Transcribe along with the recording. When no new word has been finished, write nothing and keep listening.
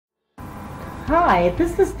Hi,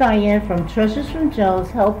 this is Diane from Treasures from Jones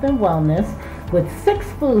Health and Wellness with 6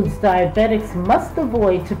 foods diabetics must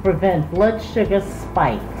avoid to prevent blood sugar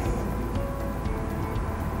spikes.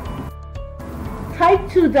 Type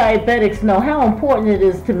 2 diabetics know how important it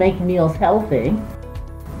is to make meals healthy.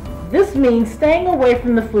 This means staying away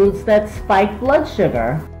from the foods that spike blood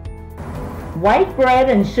sugar. White bread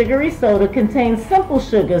and sugary soda contain simple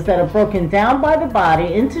sugars that are broken down by the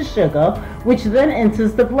body into sugar, which then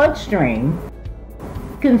enters the bloodstream.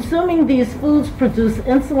 Consuming these foods produce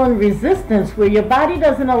insulin resistance, where your body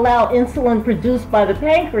doesn't allow insulin produced by the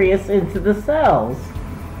pancreas into the cells.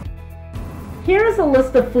 Here is a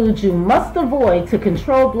list of foods you must avoid to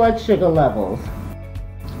control blood sugar levels.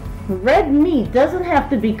 Red meat doesn't have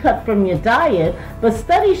to be cut from your diet, but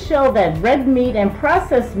studies show that red meat and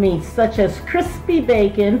processed meats such as crispy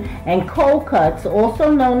bacon and cold cuts,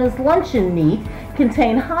 also known as luncheon meat,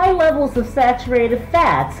 contain high levels of saturated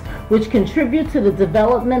fats, which contribute to the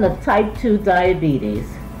development of type 2 diabetes.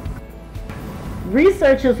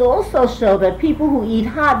 Researchers also show that people who eat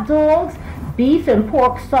hot dogs, beef and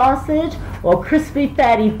pork sausage, or crispy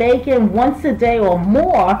fatty bacon once a day or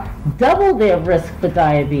more double their risk for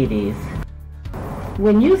diabetes.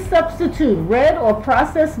 When you substitute red or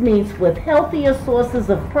processed meats with healthier sources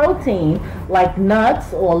of protein like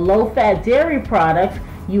nuts or low-fat dairy products,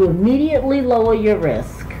 you immediately lower your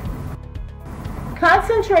risk.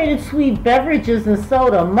 Concentrated sweet beverages and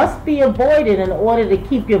soda must be avoided in order to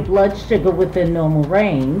keep your blood sugar within normal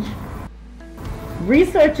range.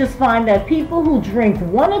 Researchers find that people who drink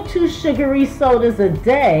 1 or 2 sugary sodas a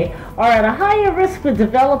day are at a higher risk for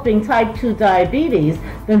developing type 2 diabetes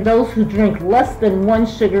than those who drink less than 1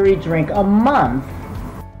 sugary drink a month.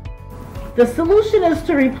 The solution is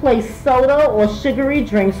to replace soda or sugary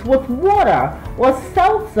drinks with water or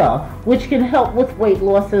seltzer, which can help with weight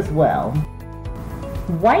loss as well.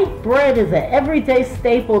 White bread is an everyday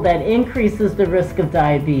staple that increases the risk of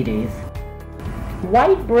diabetes.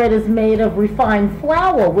 White bread is made of refined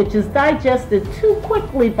flour, which is digested too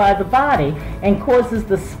quickly by the body and causes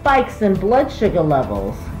the spikes in blood sugar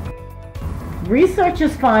levels.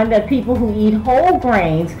 Researchers find that people who eat whole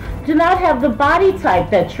grains do not have the body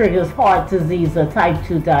type that triggers heart disease or type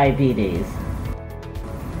 2 diabetes.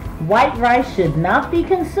 White rice should not be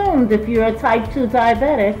consumed if you're a type 2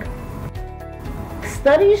 diabetic.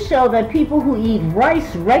 Studies show that people who eat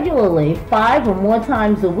rice regularly 5 or more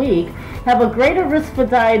times a week have a greater risk for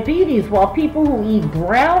diabetes, while people who eat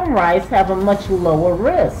brown rice have a much lower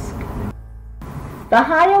risk. The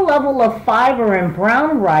higher level of fiber in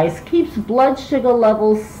brown rice keeps blood sugar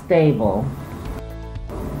levels stable.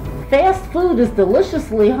 Fast food is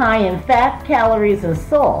deliciously high in fat, calories, and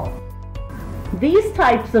salt. These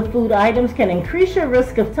types of food items can increase your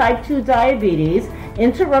risk of type 2 diabetes,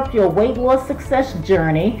 interrupt your weight loss success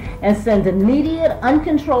journey, and send immediate,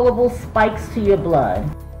 uncontrollable spikes to your blood.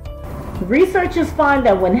 Researchers find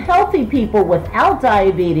that when healthy people without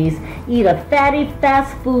diabetes eat a fatty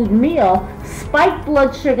fast food meal, spiked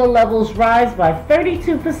blood sugar levels rise by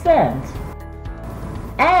 32%.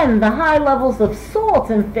 And the high levels of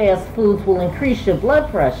salt in fast foods will increase your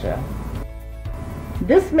blood pressure.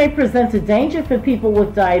 This may present a danger for people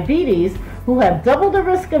with diabetes who have double the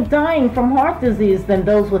risk of dying from heart disease than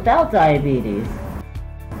those without diabetes.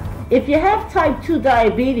 If you have type 2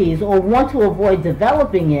 diabetes or want to avoid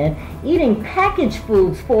developing it, eating packaged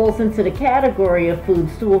foods falls into the category of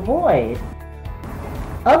foods to avoid.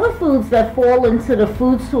 Other foods that fall into the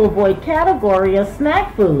foods to avoid category are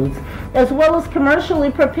snack foods, as well as commercially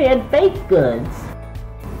prepared baked goods.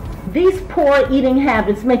 These poor eating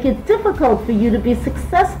habits make it difficult for you to be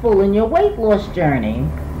successful in your weight loss journey.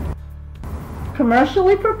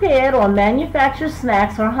 Commercially prepared or manufactured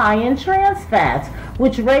snacks are high in trans fats,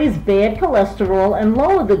 which raise bad cholesterol and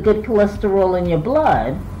lower the good cholesterol in your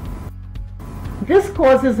blood. This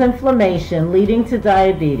causes inflammation, leading to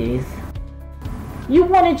diabetes. You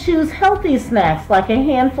want to choose healthy snacks like a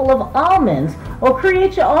handful of almonds, or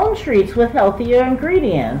create your own treats with healthier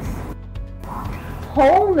ingredients.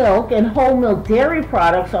 Whole milk and whole milk dairy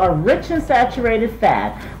products are rich in saturated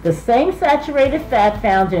fat, the same saturated fat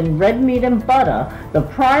found in red meat and butter, the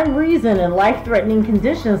prime reason in life-threatening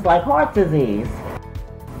conditions like heart disease.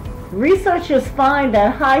 Researchers find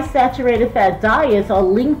that high saturated fat diets are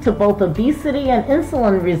linked to both obesity and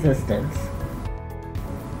insulin resistance.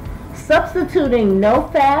 Substituting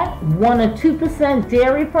no-fat, 1 or 2%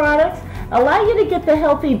 dairy products allow you to get the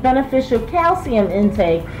healthy, beneficial calcium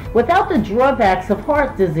intake without the drawbacks of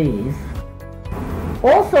heart disease.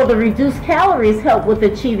 Also, the reduced calories help with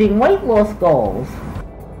achieving weight loss goals.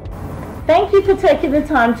 Thank you for taking the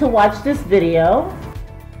time to watch this video.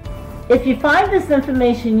 If you find this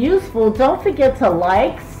information useful, don't forget to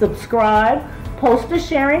like, subscribe, post or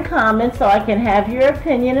share in comments so I can have your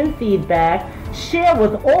opinion and feedback, share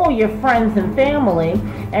with all your friends and family,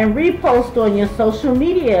 and repost on your social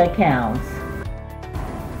media accounts.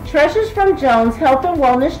 Treasures from Jones Health and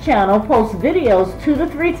Wellness channel posts videos 2 to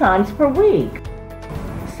 3 times per week.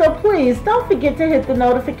 So please don't forget to hit the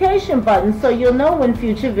notification button so you'll know when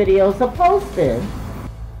future videos are posted.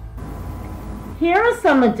 Here are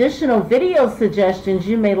some additional video suggestions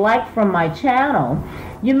you may like from my channel.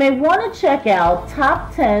 You may want to check out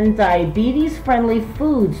Top 10 Diabetes-Friendly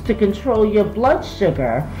Foods to Control Your Blood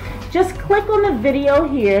Sugar. Just click on the video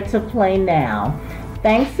here to play now.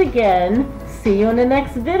 Thanks again. See you in the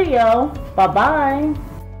next video. Bye-bye.